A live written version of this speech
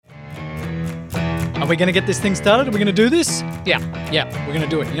we going to get this thing started? Are we going to do this? Yeah, we're going to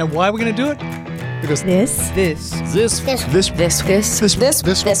do it. You know why we're going to do it? Because This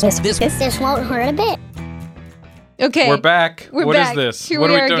won't hurt a bit. Okay. We're back. We're What is back. this? Here What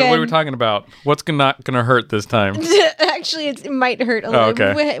we are are we doing? What are we again. talking about? What's not going to hurt this time? Actually, it might hurt a little.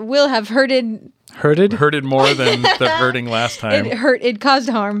 okay. We'll have hurted. Hurted more than the hurting last time. It caused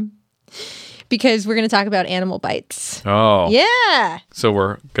harm because we're going to talk about animal bites. Oh. Yeah. So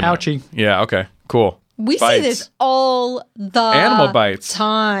we're going to... Ouchie. Yeah, okay. Cool. We Bites. see this all the Animal bites.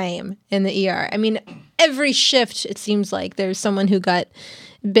 time in the ER. I mean, every shift, it seems like there's someone who got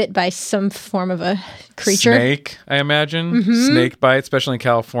bit by some form of a creature. Snake, I imagine. Mm-hmm. Snake bite, especially in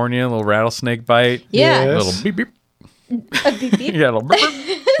California. A little rattlesnake bite. Yeah. Yes. A little beep beep. A beep beep. Yeah, a little beep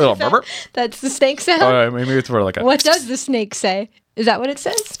beep. Little beep beep. That's the snake sound. Oh, maybe it's more like a... What does the snake say? Is that what it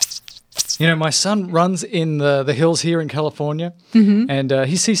says? You know, my son runs in the hills here in California, and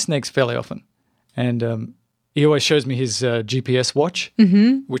he sees snakes fairly often. And he always shows me his GPS watch,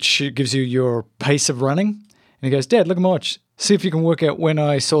 which gives you your pace of running. And he goes, Dad, look at my watch. See if you can work out when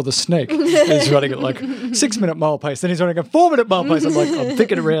I saw the snake. And he's running at like 6-minute mile pace. Then he's running at 4-minute mile pace. I'm like, I'm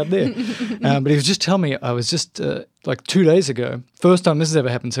thinking around there. But he was just telling me, I was just like 2 days ago, first time this has ever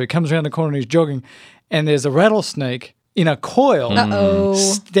happened. So he comes around the corner and he's jogging, and there's a rattlesnake in a coil Uh-oh.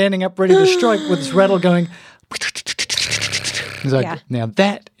 standing up ready to strike with this rattle going. He's like, Yeah. now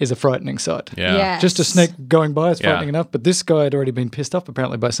that is a frightening sight. Yeah. Yes. Just a snake going by is Yeah. frightening enough, but this guy had already been pissed off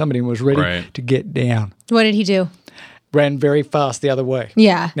apparently by somebody and was ready Right. to get down. What did he do? Ran very fast the other way.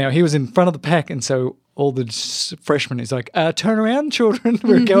 Yeah. Now he was in front of the pack, and so all the freshmen, he's like, turn around, children,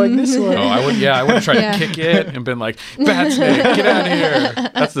 we're going this way. Oh, I would try Yeah. to kick it and been like, bad snake, get out of here.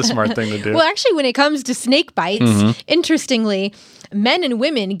 That's the smart thing to do. Well, actually, when it comes to snake bites, interestingly, men and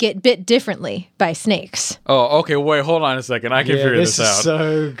women get bit differently by snakes. Oh, okay. Wait, hold on a second. I can Yeah, figure this this is out.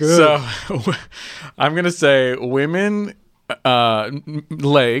 so good. So I'm going to say women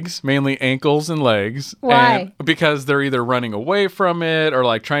legs, mainly ankles and legs. Why? And because they're either running away from it or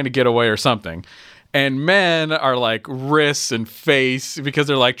like trying to get away or something. And men are like wrists and face because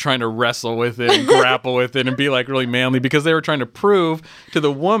they're like trying to wrestle with it and grapple with it and be like really manly because they were trying to prove to the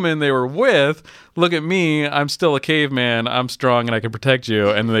woman they were with, look at me, I'm still a caveman, I'm strong and I can protect you.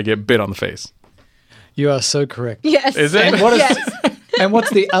 And then they get bit on the face. You are so correct. Yes. Is it? And what is, Yes. and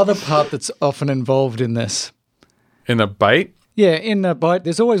what's the other part that's often involved in this? In the bite? Yeah, in a bite,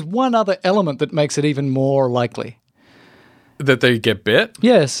 there's always one other element that makes it even more likely. That they get bit?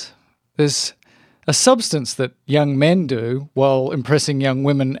 Yes, there's a substance that young men do while impressing young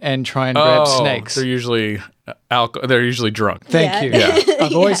women and try and grab snakes. They're usually they're usually drunk. Thank Yeah. you.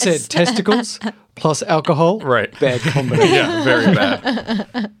 I've always Yes. said testicles plus alcohol. Right. Bad combination. Yeah, very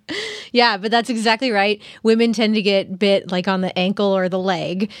bad. Yeah, but that's exactly right. Women tend to get bit like on the ankle or the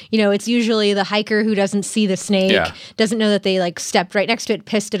leg. You know, it's usually the hiker who doesn't see the snake, Yeah. doesn't know that they like stepped right next to it,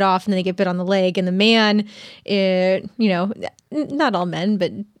 pissed it off, and then they get bit on the leg. And the man, you know, not all men,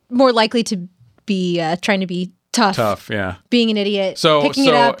 but more likely to be trying to be tough, Yeah. being an idiot, So picking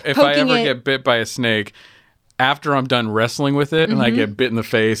it up, if I poking ever it. get bit by a snake, after I'm done wrestling with it and I get bit in the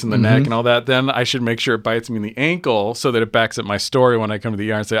face and the neck and all that, then I should make sure it bites me in the ankle so that it backs up my story when I come to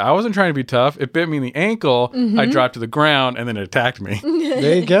the ER and say, I wasn't trying to be tough. It bit me in the ankle. I dropped to the ground and then it attacked me.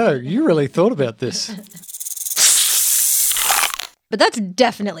 There you go. You really thought about this. But that's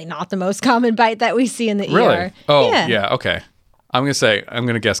definitely not the most common bite that we see in the Really? ER. Oh, yeah. Okay. I'm going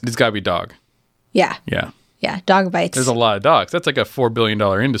to guess it's got to be dog. Yeah. Yeah. Yeah. Dog bites. There's a lot of dogs. That's like a $4 billion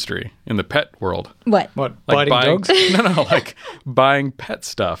industry in the pet world. What? What, Like biting buying, dogs? No, like buying pet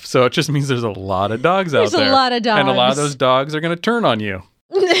stuff. So it just means there's a lot of dogs There's out a there. lot of And a lot of dogs. those dogs are going to turn on you.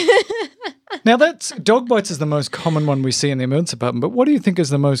 Now, dog bites is the most common one we see in the emergency department, but what do you think is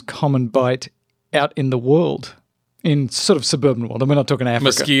the most common bite out in the world? In sort of suburban world. And we're not talking Africa.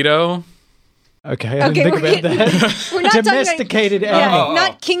 Mosquito. Okay, I didn't think about that. We're not Domesticated talking about, animal. yeah,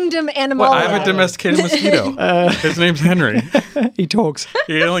 not kingdom animal. Well, I have a domesticated mosquito. His name's Henry. He talks.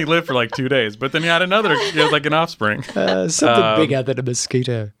 He only lived for like 2 days, but then he had like an offspring. Something bigger than a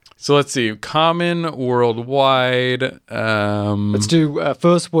mosquito. So let's see. Common worldwide. Let's do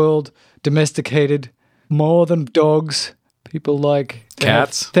first world, domesticated, more than dogs. People like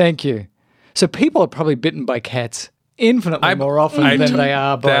Cats. Thank you. So people are probably bitten by cats infinitely more often than they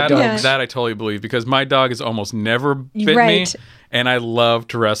are by that, dogs. that I totally believe because my dog has almost never bit me, Right. and I love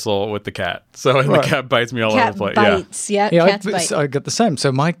to wrestle with the cat. So the cat bites me all over Cat the place. bites. Yeah, Yeah, cats bite. I got the same.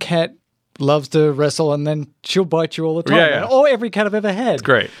 So my cat loves to wrestle and then she'll bite you all the time. Yeah. Or every cat I've ever had. It's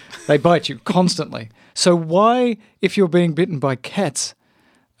great. They bite you constantly. So why, if you're being bitten by cats,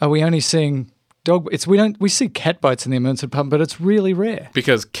 are we only seeing dog. We see cat bites in the emergency department, but it's really rare.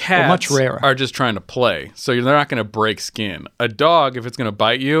 Because cats much rarer. are just trying to play, so they're not going to break skin. A dog, if it's going to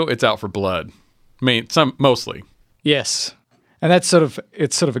bite you, it's out for blood. Mostly. Yes. And it's sort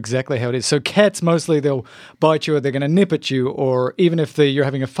of exactly how it is. So cats, mostly they'll bite you or they're going to nip at you, or even if you're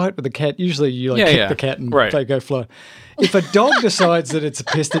having a fight with the cat, usually you kick the cat and they go fly. If a dog decides that it's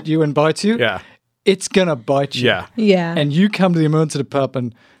pissed at you and bites you, it's going to bite you. Yeah. Yeah. And you come to the emergency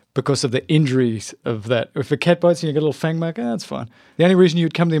department because of the injuries of that. If a cat bites you and you get a little fang mark, that's fine. The only reason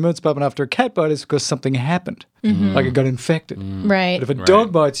you'd come to the emergency department after a cat bite is because something happened, like it got infected. Right. But if a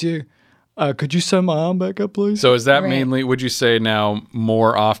dog bites you, could you sew my arm back up, please? So is that mainly, would you say now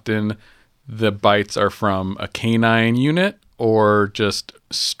more often the bites are from a canine unit or just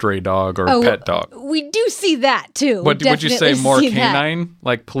stray dog or pet dog? We do see that too. But would you say more canine,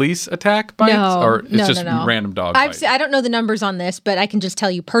 like police attack bites? No, or it's just random dog bites? I don't know the numbers on this, but I can just tell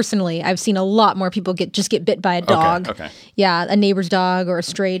you personally, I've seen a lot more people get bit by a dog. Okay. Yeah, a neighbor's dog or a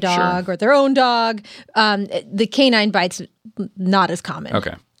stray dog or their own dog. The canine bites, not as common.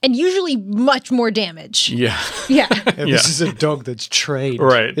 Okay. And usually much more damage. Yeah. Yeah. This is a dog that's trained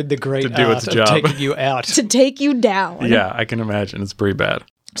in the great to do its art job. of taking you out. To take you down. Yeah, I can imagine. It's pretty bad.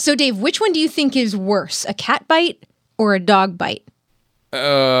 So, Dave, which one do you think is worse, a cat bite or a dog bite?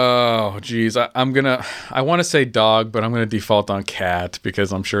 Oh, geez. I want to say dog, but I'm going to default on cat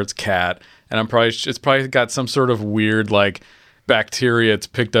because I'm sure it's cat. And it's probably got some sort of weird, bacteria it's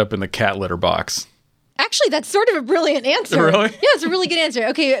picked up in the cat litter box. Actually, that's sort of a brilliant answer. Really? Yeah, it's a really good answer.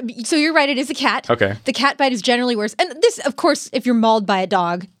 Okay, so you're right. It is a cat. Okay. The cat bite is generally worse. And this, of course, if you're mauled by a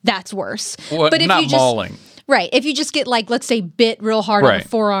dog, that's worse. Well, but if not you just, mauling. Right. If you just get, let's say, bit real hard on the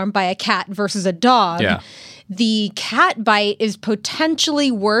forearm by a cat versus a dog, the cat bite is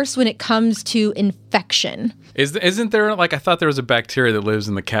potentially worse when it comes to infection. Isn't there, I thought there was a bacteria that lives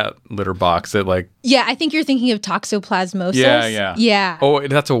in the cat litter box that, Yeah, I think you're thinking of toxoplasmosis. Yeah. Oh,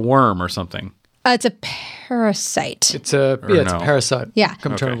 that's a worm or something. It's a parasite. It's a parasite. Yeah,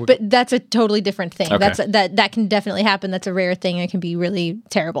 but that's a totally different thing. Okay. That can definitely happen. That's a rare thing. It can be really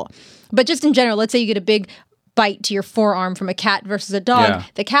terrible. But just in general, let's say you get a big bite to your forearm from a cat versus a dog. Yeah.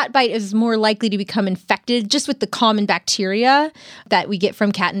 The cat bite is more likely to become infected just with the common bacteria that we get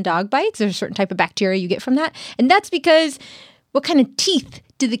from cat and dog bites. There's a certain type of bacteria you get from that, and that's because what kind of teeth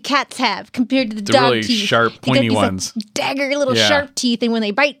do the cats have compared to the dog really teeth? Sharp, pointy ones. Dagger little sharp teeth, and when they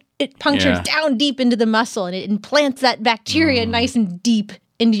bite, it punctures down deep into the muscle and it implants that bacteria nice and deep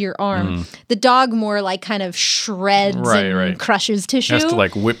into your arm. The dog more kind of shreds and crushes tissue. Has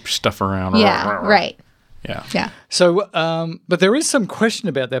to whip stuff around. Yeah, right. Yeah. So, but there is some question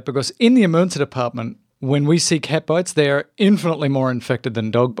about that because in the emergency department, when we see cat bites, they are infinitely more infected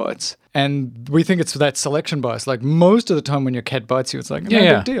than dog bites. And we think it's that selection bias. Most of the time when your cat bites you, it's no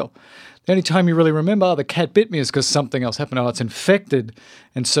big deal. The only time you really remember, the cat bit me is because something else happened. It's infected.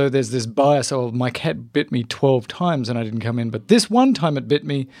 And so there's this bias, my cat bit me 12 times and I didn't come in. But this one time it bit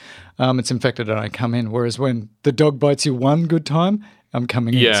me, it's infected and I come in. Whereas when the dog bites you one good time, I'm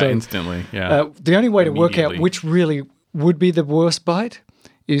coming in. Yeah, So, instantly. Yeah. the only way to work out which really would be the worst bite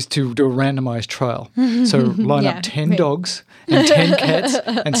is to do a randomized trial. So line up 10 dogs and 10 cats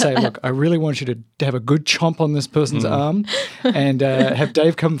and say, look, I really want you to have a good chomp on this person's arm and have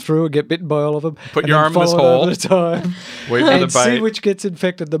Dave come through and get bitten by all of them. Put your arm in this hole. At a time, Wait for and the bite. see which gets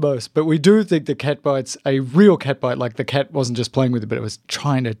infected the most. But we do think the cat bites, a real cat bite, like the cat wasn't just playing with it, but it was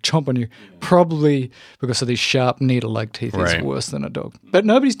trying to chomp on you, probably because of these sharp needle-like teeth is worse than a dog. But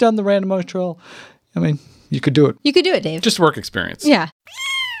nobody's done the randomized trial. I mean, you could do it. You could do it, Dave. Just work experience. Yeah.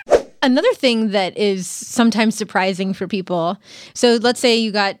 Another thing that is sometimes surprising for people. So let's say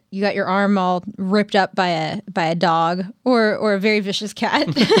you got your arm all ripped up by a dog or a very vicious cat.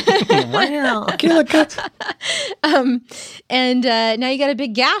 Killer cat. And now you got a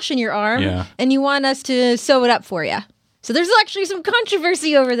big gash in your arm and you want us to sew it up for you. So there's actually some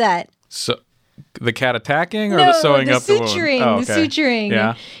controversy over that. So the cat attacking or the sewing up the wound? The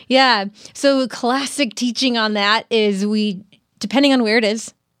suturing. Yeah. So classic teaching on that is depending on where it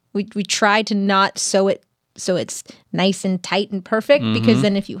is, we try to not sew it so it's nice and tight and perfect because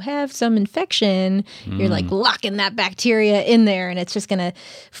then if you have some infection, you're locking that bacteria in there and it's just going to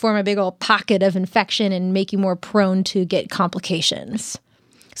form a big old pocket of infection and make you more prone to get complications.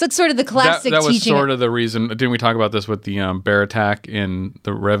 So it's sort of the classic that was teaching. sort of the reason. Didn't we talk about this with the bear attack in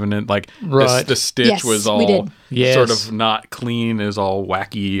The Revenant? Like Right. the stitch Yes, was we all did. Yes. sort of not clean, is all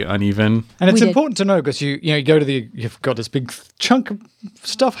wacky, uneven. And it's We did. important to know because you go to you've got this big chunk of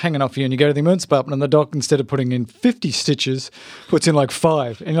stuff hanging off you, and you go to the emergency department, and the doc, instead of putting in 50 stitches, puts in like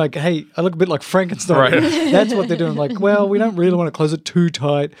 5, and you're like, hey, I look a bit like Frankenstein. Right. That's what they're doing. Like, well, we don't really want to close it too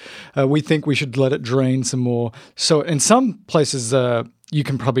tight. We think we should let it drain some more. So in some places, you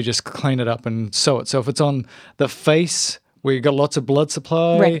can probably just clean it up and sew it. So if it's on the face where you've got lots of blood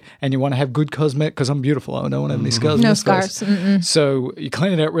supply Right. and you want to have good cosmetic, because I'm beautiful, I don't want to have any scars. on No this face. scars. So you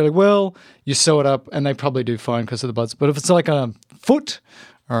clean it out really well, you sew it up, and they probably do fine because of the bloods. But if it's like a foot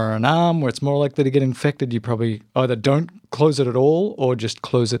or an arm where it's more likely to get infected, you probably either don't close it at all or just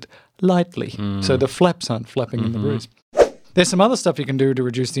close it lightly. So the flaps aren't flapping in the bruise. There's some other stuff you can do to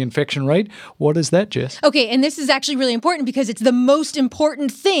reduce the infection rate. What is that, Jess? Okay, and this is actually really important because it's the most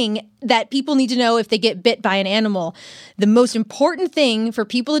important thing that people need to know if they get bit by an animal. The most important thing for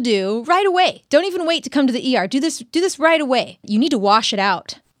people to do right away. Don't even wait to come to the ER. Do this right away. You need to wash it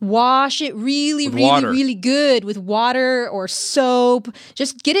out. Wash it really, With really, water. really good with water or soap.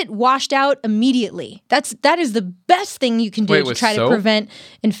 Just get it washed out immediately. That is the best thing you can do Wait, to with try soap? to prevent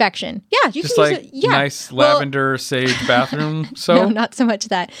infection. Yeah, you Just can like use it. Yeah. nice Well, lavender sage bathroom soap. no, not so much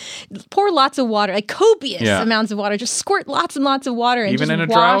that. Pour lots of water, like copious Yeah. amounts of water. Just squirt lots and lots of water and Even just in a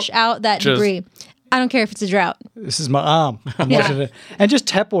wash drought? out that Just- debris. I don't care if it's a drought. This is my arm. I'm Yeah. washing it. And just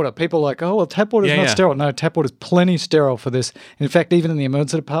tap water. People are like, oh, well, tap water is Yeah, not yeah. sterile. No, tap water is plenty sterile for this. In fact, even in the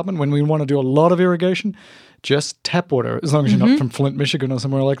emergency department, when we want to do a lot of irrigation, just tap water, as long as you're not from Flint, Michigan or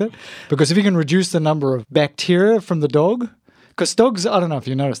somewhere like that. Because if you can reduce the number of bacteria from the dog, because dogs, I don't know if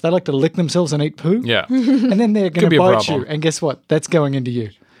you noticed, they like to lick themselves and eat poo. Yeah. And then they're going be to a bite problem. you. And guess what? That's going into you.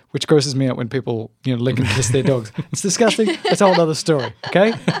 Which grosses me out when people, lick and kiss their dogs. It's disgusting. That's a whole other story.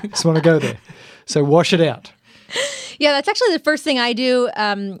 Okay? Just want to go there. So wash it out. Yeah, that's actually the first thing I do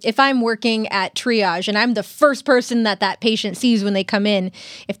if I'm working at triage and I'm the first person that patient sees when they come in.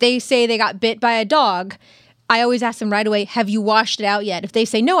 If they say they got bit by a dog, I always ask them right away, have you washed it out yet? If they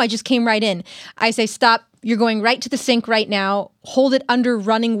say, no, I just came right in, I say, stop. You're going right to the sink right now. Hold it under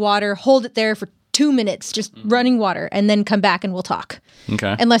running water. Hold it there for 2 minutes, just running water, and then come back and we'll talk.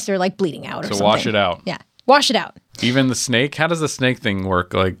 Okay. Unless they're like bleeding out or something. So wash it out. Yeah. Wash it out. Even the snake? How does the snake thing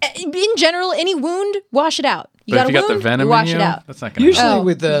work? Like, In general, any wound, wash it out. You but got if you a got wound, the venom wash in it you, out. that's not going to Usually Oh,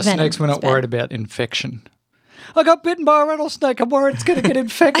 with venom. snakes, we're not It's bad. worried about infection. I got bitten by a rattlesnake. I'm worried it's going to get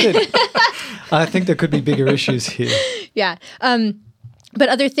infected. I think there could be bigger issues here. Yeah. But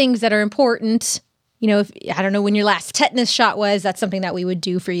other things that are important, if I don't know when your last tetanus shot was, that's something that we would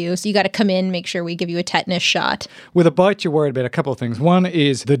do for you. So you got to come in, make sure we give you a tetanus shot. With a bite, you're worried about a couple of things. One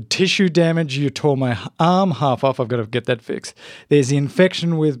is the tissue damage. You tore my arm half off. I've got to get that fixed. There's the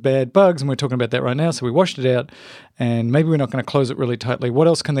infection with bad bugs, and we're talking about that right now. So we washed it out, and maybe we're not going to close it really tightly. What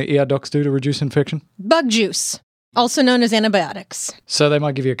else can the ER docs do to reduce infection? Bug juice, also known as antibiotics. So they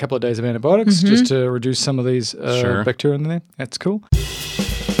might give you a couple of days of antibiotics just to reduce some of these Sure. bacteria in there. That's cool.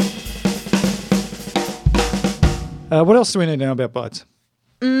 What else do we need to know about bites?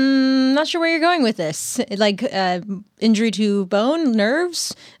 I'm not sure where you're going with this. Like injury to bone,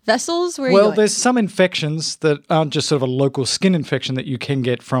 nerves, vessels? Where are you Well, going? there's some infections that aren't just sort of a local skin infection that you can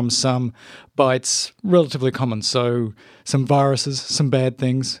get from some bites, relatively common. So some viruses, some bad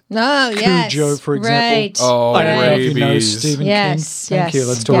things. Oh, yes. Cujo, for example. Right. Oh, I don't know if you know rabies. Stephen Yes, King. Thank you. yes,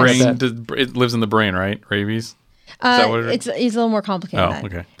 Let's talk yes. about that. It lives in the brain, right? Rabies? Is that what it is? It's a little more complicated. Oh, than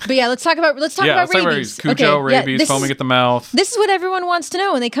that. okay. But yeah, let's talk about Let's rabies. talk about rabies. Cujo, Okay, yeah, rabies, this foaming is- at the mouth. This is what everyone wants to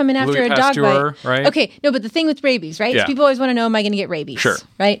know when they come in after Louis a dog Pasteur, bite. right? Okay, no, but the thing with rabies, right? Yeah. Is people always want to know, am I going to get rabies? Sure.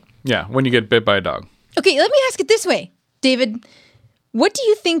 Right? Yeah, when you get bit by a dog. Okay, let me ask it this way, David. What do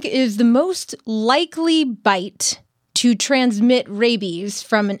you think is the most likely bite to transmit rabies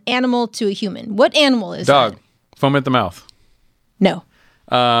from an animal to a human? What animal is Dog. that? Foam at the mouth. No.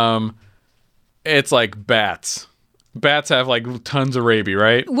 It's like bats. Bats have like tons of rabies,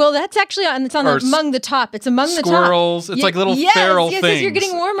 right? Well, that's actually among the top. It's among the top. Squirrels. It's like little feral yes, things. Yes, you're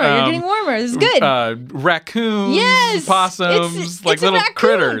getting warmer. You're getting warmer. This is good. Raccoons. Yes, Possums. it's like a little raccoon.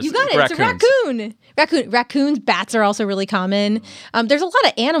 critters. You got it. It's a raccoon. Raccoons, bats are also really common. There's a lot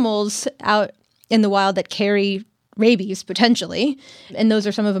of animals out in the wild that carry rabies potentially, and those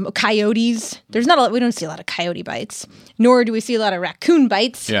are some of them. Coyotes. There's not a lot. We don't see a lot of coyote bites, nor do we see a lot of raccoon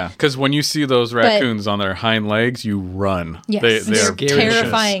bites. Yeah, because when you see those raccoons on their hind legs, you run. Yes, They're they're scary.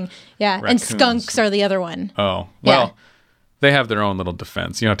 terrifying. Yeah, Raccoons. and skunks are the other one. Oh, Yeah. well, they have their own little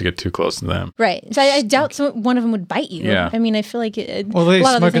defense. You don't have to get too close to them. Right. So I doubt one of them would bite you. Yeah. I mean, I feel like well, they're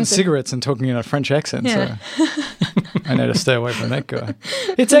smoking cigarettes and talking in a French accent, so I know to stay away from that guy.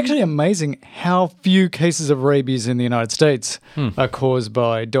 It's actually amazing how few cases of rabies in the United States are caused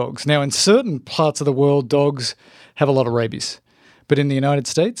by dogs. Now, in certain parts of the world, dogs have a lot of rabies. But in the United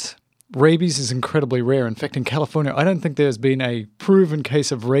States, rabies is incredibly rare. In fact, in California, I don't think there's been a proven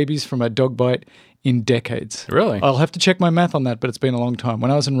case of rabies from a dog bite in decades. Really? I'll have to check my math on that, but it's been a long time. When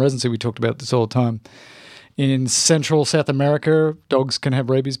I was in residency, we talked about this all the time. In Central South America, dogs can have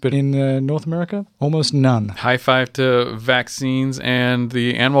rabies, but in North America, almost none. High five to vaccines and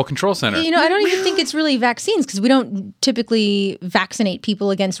the Animal Control Center. You know, I don't even think it's really vaccines because we don't typically vaccinate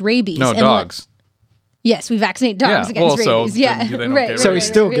people against rabies. No, dogs. Yes, we vaccinate dogs against rabies. Right. So he's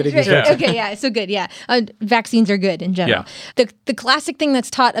still getting his vaccine. Okay, yeah, so good, yeah. Vaccines are good in general. Yeah. The classic thing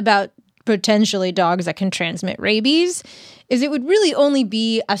that's taught about potentially dogs that can transmit rabies is it would really only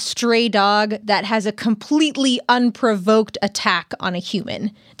be a stray dog that has a completely unprovoked attack on a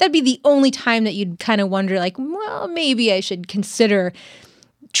human. That'd be the only time that you'd kind of wonder, like, well, maybe I should consider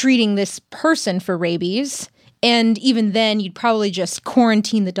treating this person for rabies. And even then, you'd probably just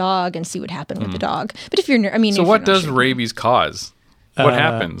quarantine the dog and see what happened with the dog. But if you're, so what does rabies cause? What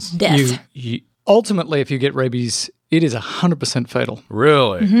happens? Death. Ultimately, if you get rabies, it is 100% fatal.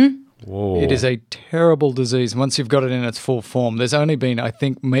 Really? Mm-hmm. Whoa. It is a terrible disease once you've got it in its full form. There's only been, I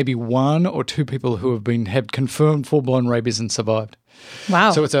think, maybe 1 or 2 people who have confirmed full-blown rabies and survived. Wow.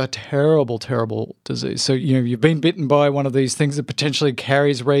 So it's a terrible, terrible disease. So, you've been bitten by one of these things that potentially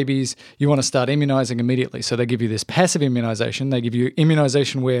carries rabies. You want to start immunizing immediately. So they give you this passive immunization. They give you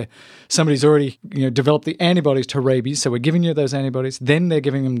immunization where somebody's already, developed the antibodies to rabies. So we're giving you those antibodies. Then they're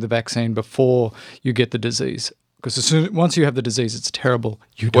giving them the vaccine before you get the disease. Because once you have the disease, it's terrible.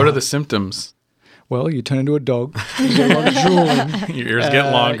 What are the symptoms? Well, you turn into a dog. You get a lot of drooling. Your ears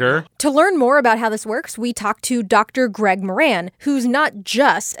get longer. To learn more about how this works, we talked to Dr. Greg Moran, who's not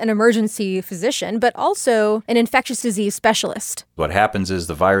just an emergency physician, but also an infectious disease specialist. What happens is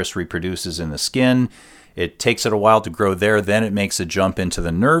the virus reproduces in the skin. It takes it a while to grow there. Then it makes a jump into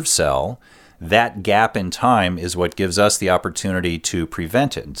the nerve cell. That gap in time is what gives us the opportunity to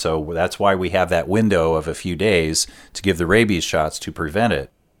prevent it. So that's why we have that window of a few days to give the rabies shots to prevent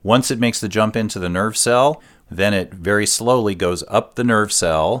it. Once it makes the jump into the nerve cell, then it very slowly goes up the nerve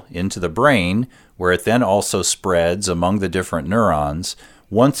cell into the brain, where it then also spreads among the different neurons.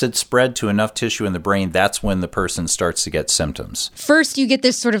 Once it's spread to enough tissue in the brain, that's when the person starts to get symptoms. First, you get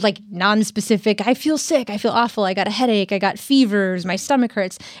this sort of like non-specific, I feel sick, I feel awful, I got a headache, I got fevers, my stomach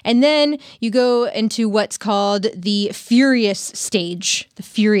hurts. And then you go into what's called the furious stage. The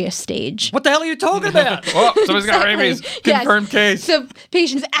furious stage. What the hell are you talking about? Oh, somebody's got rabies. Confirmed case. So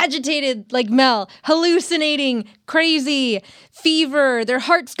patients agitated like Mel, hallucinating, crazy, fever, their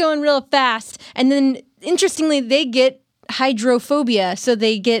heart's going real fast. And then, interestingly, they get hydrophobia, so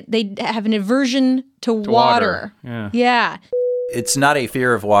they have an aversion to water. Yeah. It's not a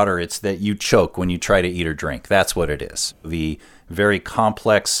fear of water, it's that you choke when you try to eat or drink. That's what it is. The very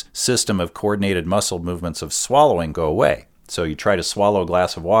complex system of coordinated muscle movements of swallowing go away. So you try to swallow a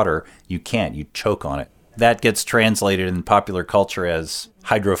glass of water, you can't, you choke on it. That gets translated in popular culture as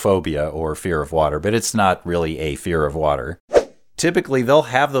hydrophobia or fear of water, but it's not really a fear of water. Typically, they'll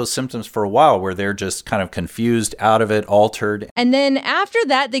have those symptoms for a while where they're just kind of confused, out of it, altered. And then after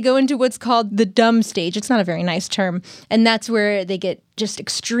that, they go into what's called the dumb stage. It's not a very nice term. And that's where they get just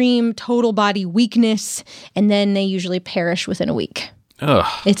extreme total body weakness. And then they usually perish within a week.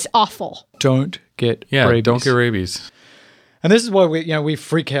 Ugh. It's awful. Don't get rabies. Don't get rabies. And this is why we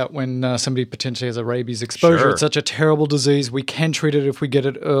freak out when somebody potentially has a rabies exposure. Sure. It's such a terrible disease. We can treat it if we get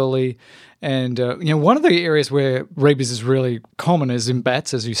it early. And one of the areas where rabies is really common is in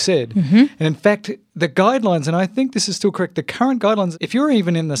bats, as you said. Mm-hmm. And in fact, the guidelines, and I think this is still correct, the current guidelines, if you're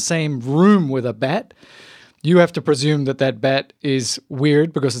even in the same room with a bat, you have to presume that bat is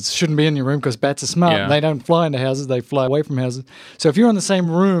weird because it shouldn't be in your room because bats are smart. Yeah. They don't fly into houses, they fly away from houses. So if you're in the same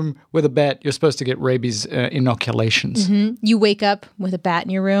room with a bat, you're supposed to get rabies inoculations. Mm-hmm. You wake up with a bat in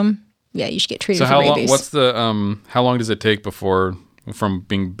your room, yeah, you should get treated for rabies. What's the how long does it take from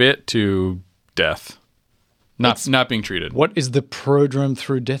being bit to death? Not being treated. What is the prodrome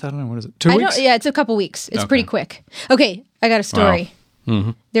through death? I don't know. What is it? 2 weeks? Yeah, it's a couple weeks. It's pretty quick. Okay, I got a story. Wow.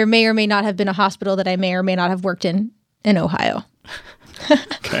 Mm-hmm. There may or may not have been a hospital that I may or may not have worked in Ohio.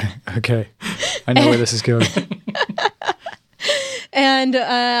 Okay. I know where this is going. And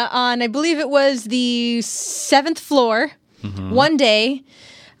on, I believe it was the 7th floor, one day,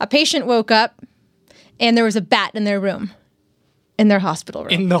 a patient woke up and there was a bat in their room. in their hospital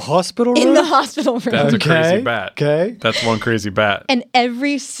room. In the hospital room? In the hospital room. That's a crazy bat. Okay. That's one crazy bat. And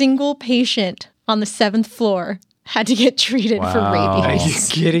every single patient on the 7th floor had to get treated for Wow. Are you rabies.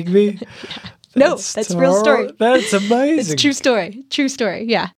 kidding me? No, that's a real story. That's amazing. It's true story. True story.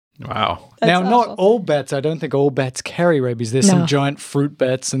 Yeah. Wow. Now, That's not awful. all bats. I don't think all bats carry rabies. There's No. some giant fruit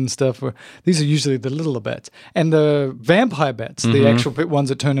bats and stuff. These are usually the littler bats. And the vampire bats, the actual ones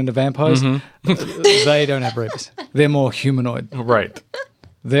that turn into vampires, they don't have rabies. They're more humanoid. Right.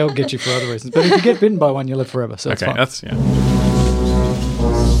 They'll get you for other reasons. But if you get bitten by one, you live forever. So it's Okay. fine. That's yeah.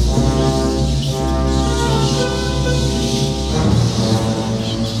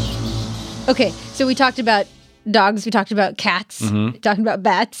 Okay, so we talked about dogs, we talked about cats, we talked about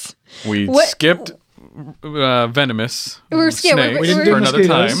bats. We What- skipped venomous We're scared. snakes We didn't do for another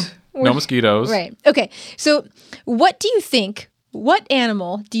time. mosquitoes. No mosquitoes. Right. Okay, so what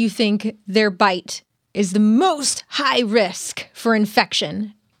animal do you think their bite is the most high risk for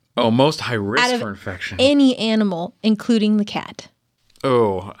infection? Oh, most high risk Out of for infection. Any animal, including the cat. The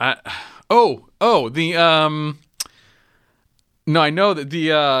no, I know that the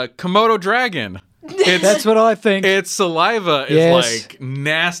Komodo dragon. That's what I think. Its saliva is Yes. like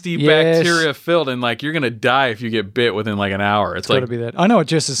nasty Yes. bacteria filled, and like you're gonna die if you get bit within like an hour. It's Got like to be that. I know what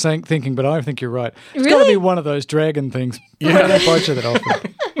Jess is thinking, but I think you're right. It's got to Really? be one of those dragon things. Yeah. They don't bite you that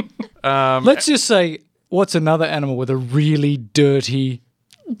often. Let's just say, what's another animal with a really dirty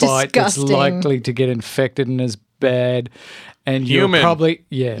bite that's Disgusting. likely to get infected and is bad? And you're Human. probably,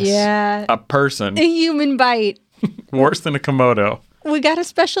 yes. Yeah. a person A human bite. worse than a Komodo. We got a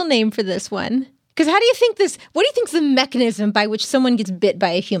special name for this one. Because what do you think's the mechanism by which someone gets bit by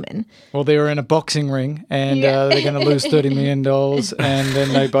a human? Well, they're in a boxing ring and they're going to lose $30 million and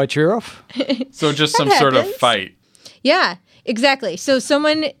then they bite your ear off. So just some sort of happens. fight. Yeah, exactly. So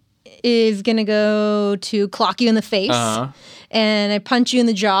someone is going to go to clock you in the face and I punch you in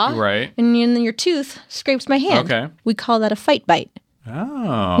the jaw. Right. And then your tooth scrapes my hand. Okay. We call that a fight bite.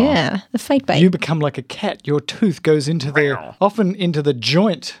 Oh. Yeah, a fight bite. You become like a cat. Your tooth goes often into the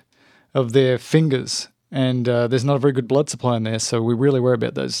joint of their fingers, and there's not a very good blood supply in there, so we really worry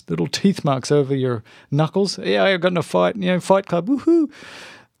about those little teeth marks over your knuckles. Yeah, I got in a fight, fight club, woohoo.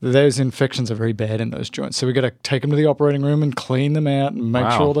 Those infections are very bad in those joints, so we got to take them to the operating room and clean them out and make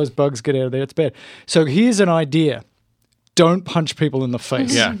sure all those bugs get out of there. It's bad. So here's an idea. Don't punch people in the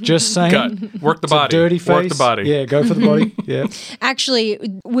face. Yeah. Just saying. Gut. Work the It's a body. dirty face. Work the body. Yeah, go for the body. Yeah. Actually,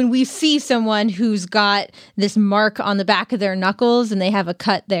 when we see someone who's got this mark on the back of their knuckles and they have a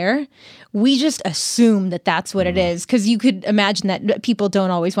cut there, we just assume that that's what it is. Because you could imagine that people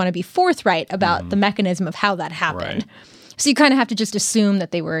don't always want to be forthright about the mechanism of how that happened. Right. So you kind of have to just assume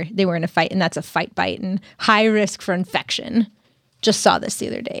that they were in a fight, and that's a fight bite and high risk for infection. Just saw this the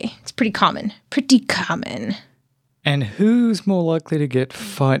other day. It's pretty common. Pretty common. And who's more likely to get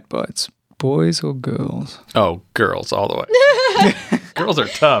fight bites, boys or girls? Oh, girls all the way. Girls are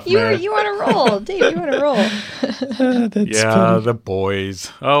tough, You man. want to roll, Dave. You want to roll. That's Yeah, funny. the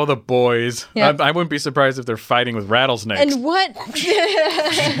boys. Oh, the boys. Yeah. I wouldn't be surprised if they're fighting with rattlesnakes. And what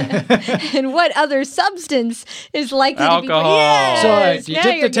and what other substance is likely Alcohol. to be? Yes, So you now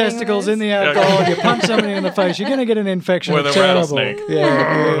dip you're the getting testicles this. in the alcohol, you punch somebody in the face, you're going to get an infection. With It's a terrible. rattlesnake.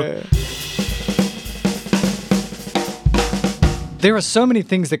 Yeah. There are so many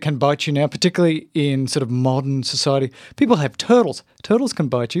things that can bite you now, particularly in sort of modern society. People have turtles. Turtles can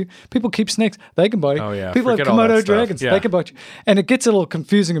bite you. People keep snakes. They can bite you. Oh, yeah. People have Forget all that Komodo stuff. dragons. Yeah. They can bite you. And it gets a little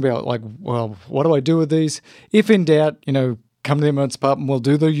confusing about, like, well, what do I do with these? If in doubt, come to the emergency department, we'll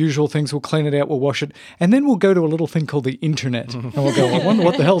do the usual things, we'll clean it out, we'll wash it, and then we'll go to a little thing called the internet. And we'll go, I wonder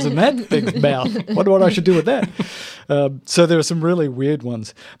what the hell's in that thing's mouth. Wonder what I should do with that. So there are some really weird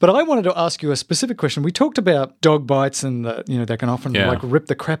ones. But I wanted to ask you a specific question. We talked about dog bites and, they can often Yeah. rip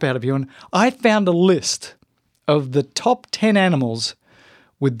the crap out of you. And I found a list of the top 10 animals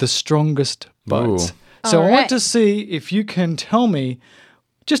with the strongest bites. Ooh. So All I right. want to see if you can tell me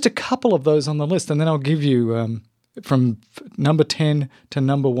just a couple of those on the list, and then I'll give you from number 10 to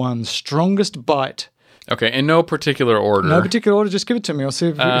number 1, strongest bite. Okay, in no particular order. No particular order, just give it to me. I'll see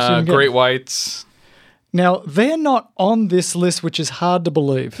if you can get Great it. whites. Now, they're not on this list, which is hard to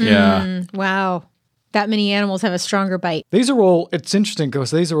believe. Yeah. Wow, that many animals have a stronger bite. These are all, it's interesting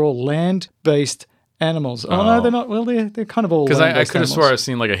because these are all land-based animals. Oh, no, they're not. Well, they're kind of all Because I land-based could have swore animals. I've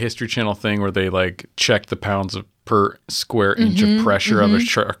seen like a History Channel thing where they like checked the pounds per square inch of pressure of a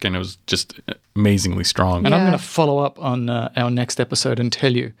shark, and it was just amazingly strong. And I'm Yeah. going to follow up on our next episode and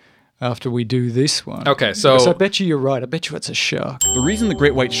tell you after we do this one. Okay, so Because I bet you're right. I bet you it's a shark. The reason the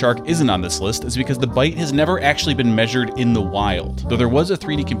great white shark isn't on this list is because the bite has never actually been measured in the wild, though there was a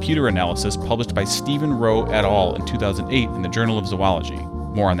 3D computer analysis published by Stephen Rowe et al. In 2008 in the Journal of Zoology.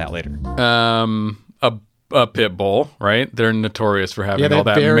 More on that later. a pit bull, right? They're notorious for having Yeah, all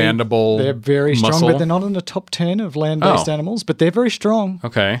that mandible. They're very strong, muscle. but they're not in the top 10 of land-based animals, but they're very strong.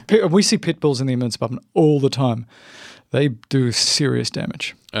 Okay. We see pit bulls in the emergency department all the time. They do serious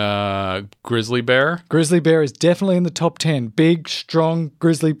damage. Grizzly bear. Grizzly bear is definitely in the top 10. Big, strong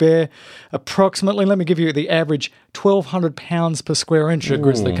grizzly bear. Approximately, let me give you the average, 1,200 pounds per square inch a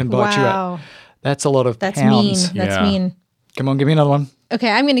grizzly can bite you Wow. at. That's a lot of That's pounds. mean. That's Yeah. mean. Come on, give me another one. Okay,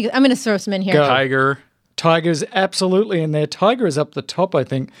 I'm gonna throw some in here. Go. Tiger. Tiger's absolutely in there. Tiger is up the top, I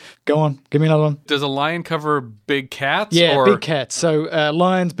think. Go on, give me another one. Does a lion cover big cats? Yeah, or? big cats. So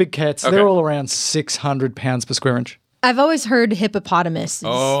lions, big cats, Okay. they're all around 600 pounds per square inch. I've always heard hippopotamus. Is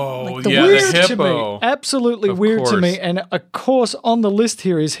Oh, like the yeah, worst. the To hippo. me, absolutely Of weird to course. me. And of course, on the list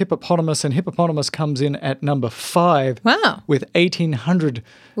here is hippopotamus, and hippopotamus comes in at number 5. Wow. With 1,800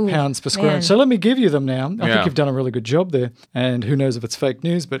 pounds per square man. inch. So let me give you them now. I Yeah. think you've done a really good job there. And who knows if it's fake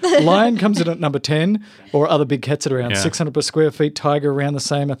news, but lion comes in at number 10, or other big cats at around Yeah. 600 per square feet. Tiger around the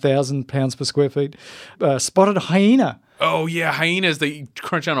same, 1,000 pounds per square feet. Spotted hyena. Oh, yeah. Hyenas, they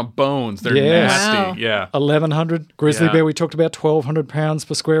crunch down on bones. They're Yes. nasty. Wow. Yeah. 1,100. Grizzly Yeah. bear, we talked about 1,200 pounds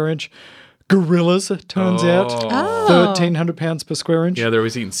per square inch. Gorillas, it turns out, Oh. 1,300 pounds per square inch. Yeah, they're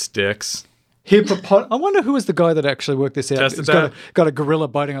always eating sticks. I wonder who was the guy that actually worked this out. Tested He's that? got a gorilla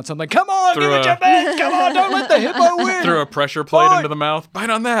biting on something. Come on, Threw give it a- your best. Come on, don't let the hippo win. Threw a pressure plate Fine. into the mouth.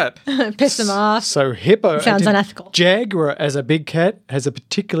 Bite on that. Piss them off. So hippo Sounds unethical. Jaguar, as a big cat, has a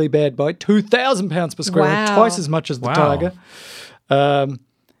particularly bad bite. 2,000 pounds per square inch, Wow. twice as much as the Wow. tiger.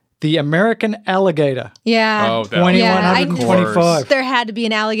 The American alligator, Yeah. Oh, that 2,125. There had to be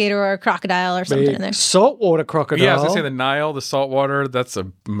an alligator or a crocodile or something in there. Big saltwater crocodile. Yeah, I was going to say the Nile, the saltwater, that's a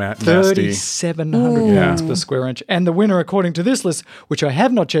nasty. 3,700 pounds Yeah. per square inch. And the winner, according to this list, which I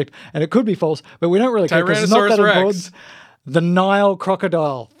have not checked, and it could be false, but we don't really care because it's not that Tyrannosaurus Rex. important. The Nile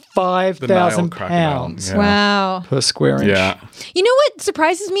crocodile, 5,000 crocodile, pounds yeah. Wow. per square inch. Yeah. You know what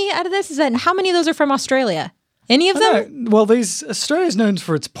surprises me out of this is that how many of those are from Australia? Any of them? No, well, Australia's known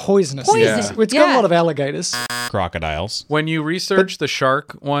for its poisonous. Poison. It's got a Yeah. lot of alligators. Crocodiles. When you research the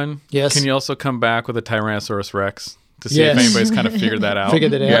shark one, Yes. can you also come back with a Tyrannosaurus Rex to see Yes. if anybody's kind of figured that out?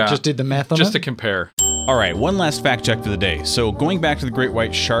 Figured it out, Yeah. just did the math on Just it. to compare. All right, one last fact check for the day. So, going back to the great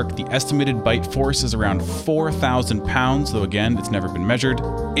white shark, the estimated bite force is around 4,000 pounds, though again, it's never been measured.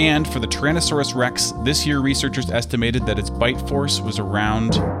 And for the Tyrannosaurus Rex, this year researchers estimated that its bite force was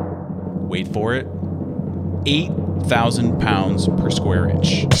around, wait for it, 8,000 pounds per square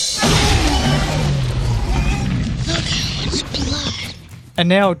inch. And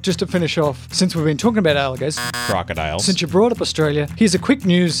now, just to finish off, since we've been talking about alligators, Crocodiles. since you brought up Australia, here's a quick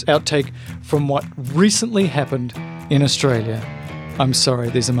news outtake from what recently happened in Australia. I'm sorry,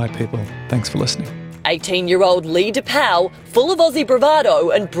 these are my people. Thanks for listening. 18-year-old Lee DePauw, full of Aussie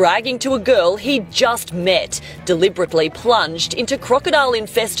bravado and bragging to a girl he'd just met, deliberately plunged into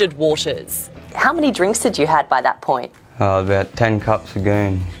crocodile-infested waters. How many drinks had you had by that point? About 10 cups of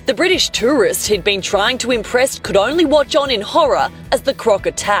goon. The British tourist he'd been trying to impress could only watch on in horror as the croc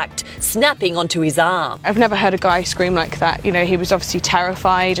attacked, snapping onto his arm. I've never heard a guy scream like that. You know, he was obviously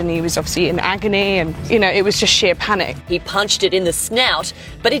terrified and he was obviously in agony and, you know, it was just sheer panic. He punched it in the snout,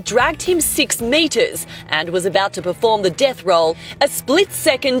 but it dragged him 6 metres and was about to perform the death roll. A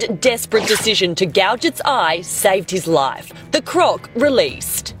split-second, desperate decision to gouge its eye saved his life. The croc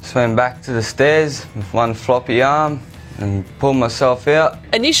released. Swam back to the stairs with one floppy arm and pulled myself out.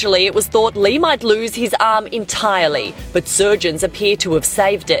 Initially, it was thought Lee might lose his arm entirely, but surgeons appear to have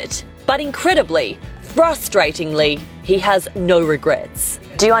saved it. But incredibly, frustratingly, he has no regrets.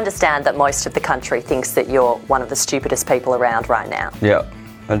 Do you understand that most of the country thinks that you're one of the stupidest people around right now? Yeah,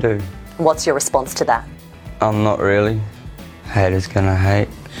 I do. What's your response to that? I'm not really. Haters gonna hate.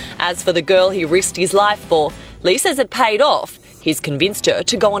 As for the girl he risked his life for, Lee says it paid off. He's convinced her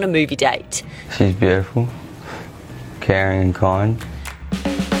to go on a movie date. She's beautiful, caring and kind.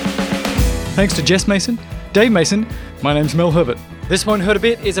 Thanks to Jess Mason, Dave Mason, my name's Mel Herbert. This Won't Hurt a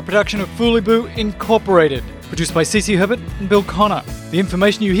Bit is a production of Foolyboo Incorporated, produced by Cece Herbert and Bill Connor. The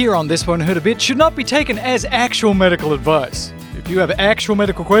information you hear on This Won't Hurt a Bit should not be taken as actual medical advice. If you have actual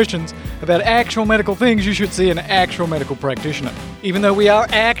medical questions about actual medical things, you should see an actual medical practitioner. Even though we are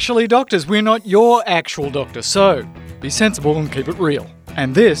actually doctors, we're not your actual doctor, so be sensible and keep it real.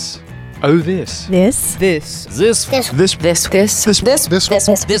 And this This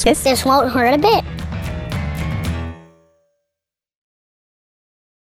won't hurt a bit.